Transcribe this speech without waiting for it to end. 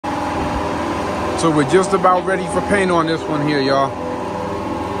So we're just about ready for paint on this one here, y'all.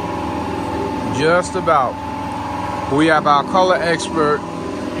 Just about. We have our color expert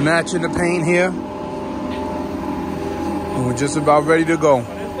matching the paint here. And we're just about ready to go.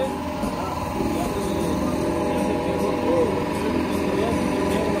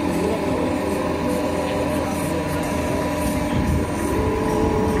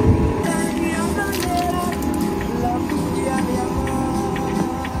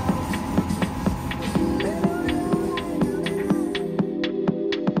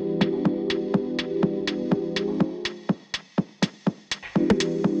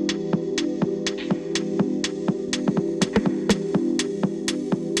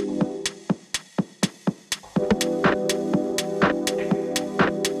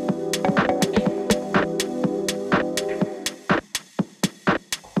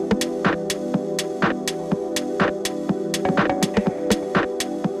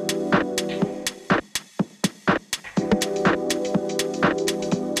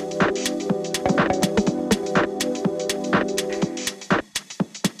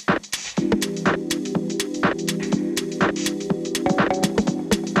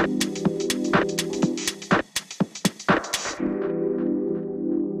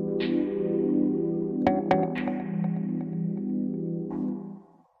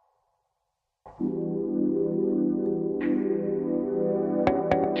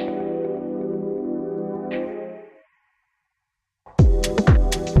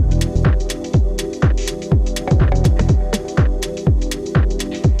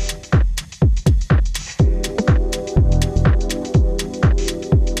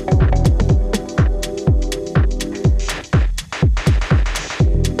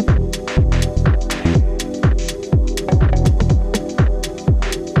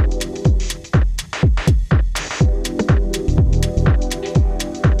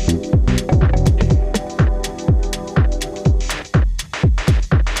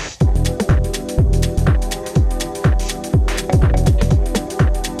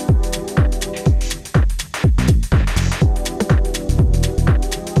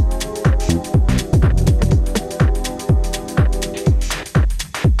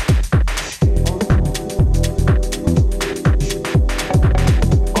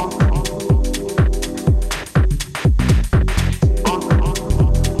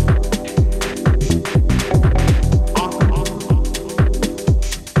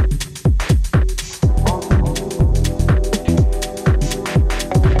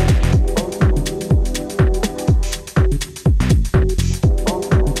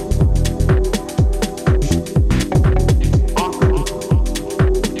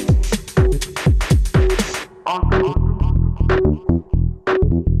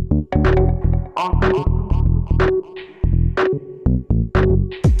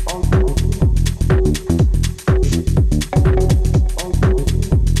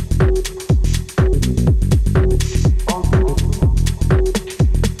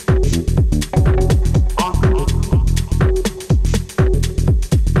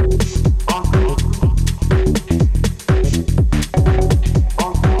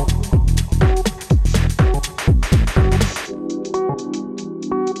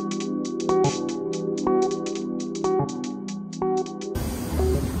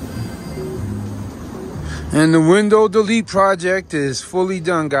 And the window delete project is fully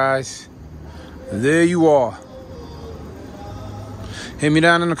done, guys. There you are. Hit me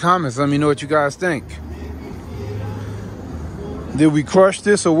down in the comments. Let me know what you guys think. Did we crush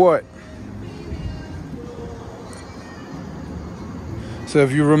this or what? So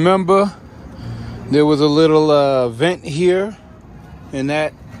if you remember, there was a little vent here in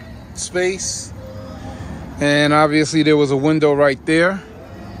that space. And obviously there was a window right there.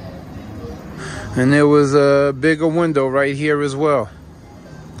 And there was a bigger window right here as well.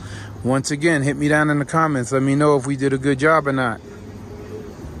 Once again, hit me down in the comments. Let me know if we did a good job or not.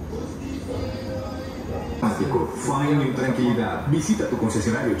 Fine y tranquilidad. Visita tu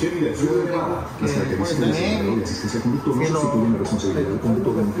concesionario Chevy del sur de Nevada. Las características del seguro y asistencia al conductor no sustituyen la responsabilidad del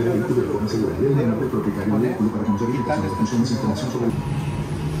conductor de mantener el vehículo de forma segura. Debe de nombre del propietario del vehículo para conocer limitaciones, funciones e información sobre el...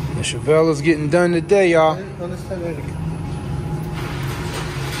 The Chevelle is getting done today, y'all.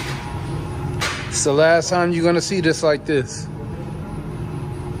 It's the last time you're gonna see this like this.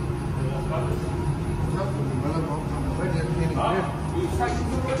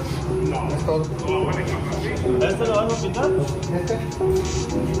 ¿Este lo vas a pintar?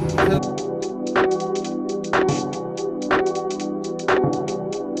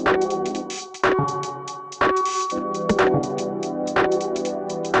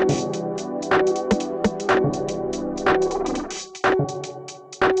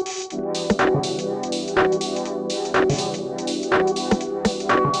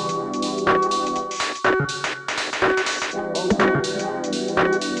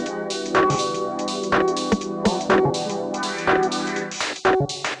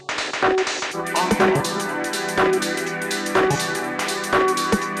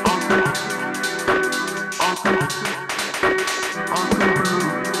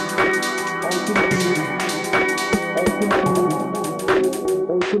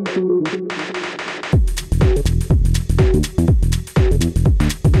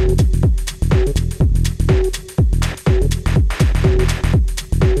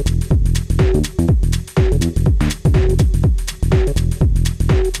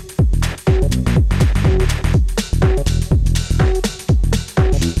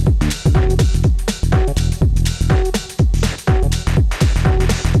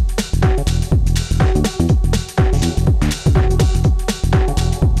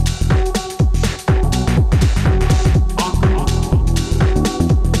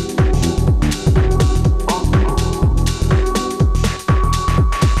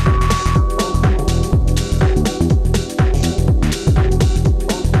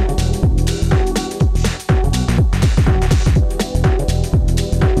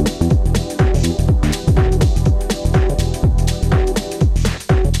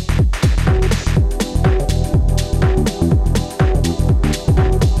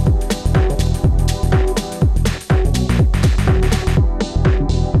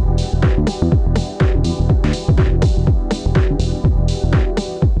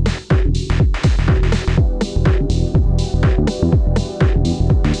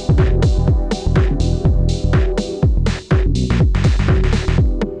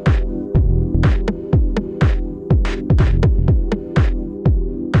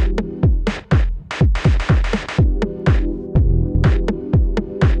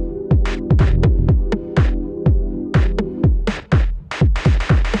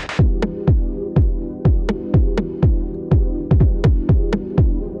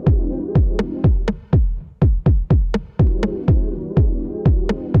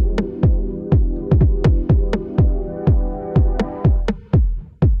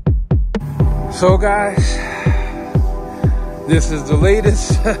 So guys, this is the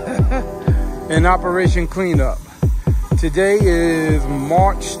latest in Operation Cleanup. Today is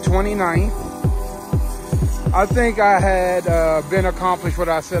March 29th. I think I had been accomplished what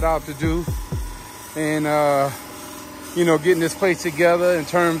I set out to do and you know, getting this place together in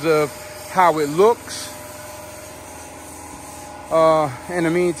terms of how it looks. In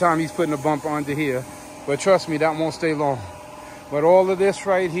the meantime, he's putting a bumper under here, but trust me, that won't stay long. But all of this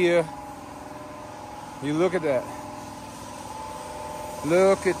right here, you look at that.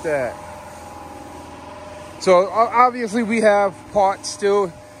 Look at that. So obviously we have parts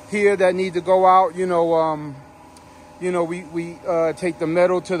still here that need to go out. You know, we take the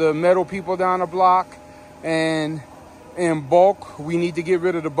metal to the metal people down the block, and in bulk we need to get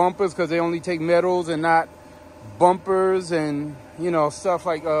rid of the bumpers because they only take metals and not bumpers and, you know, stuff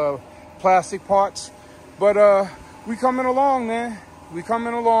like plastic parts. But we coming along, man. We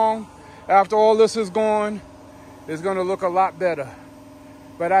coming along. After all this is gone, it's going to look a lot better.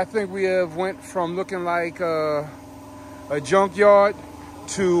 But I think we have went from looking like a junkyard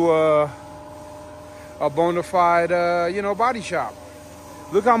to a bona fide, you know, body shop.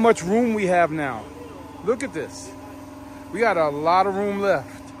 Look how much room we have now. Look at this. We got a lot of room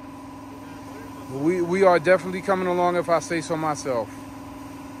left. We are definitely coming along, if I say so myself.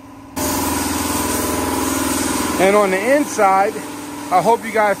 And on the inside, I hope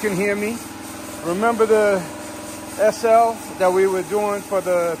you guys can hear me. Remember the SL that we were doing for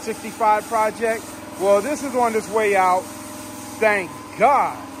the 65 project? Well, this is on its way out, thank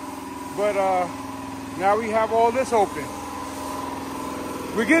God. But now we have all this open.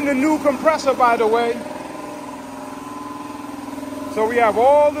 We're getting a new compressor, by the way. So we have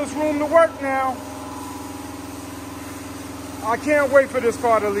all this room to work now. I can't wait for this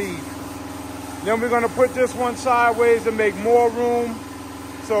car to leave. Then we're going to put this one sideways to make more room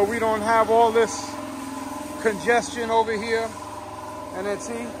so we don't have all this congestion over here. And then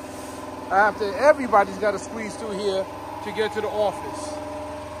see, everybody's got to squeeze through here to get to the office.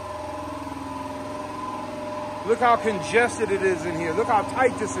 Look how congested it is in here. Look how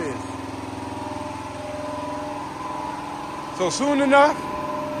tight this is. So soon enough,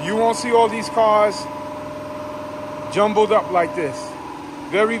 you won't see all these cars jumbled up like this.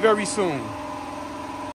 Very, very soon.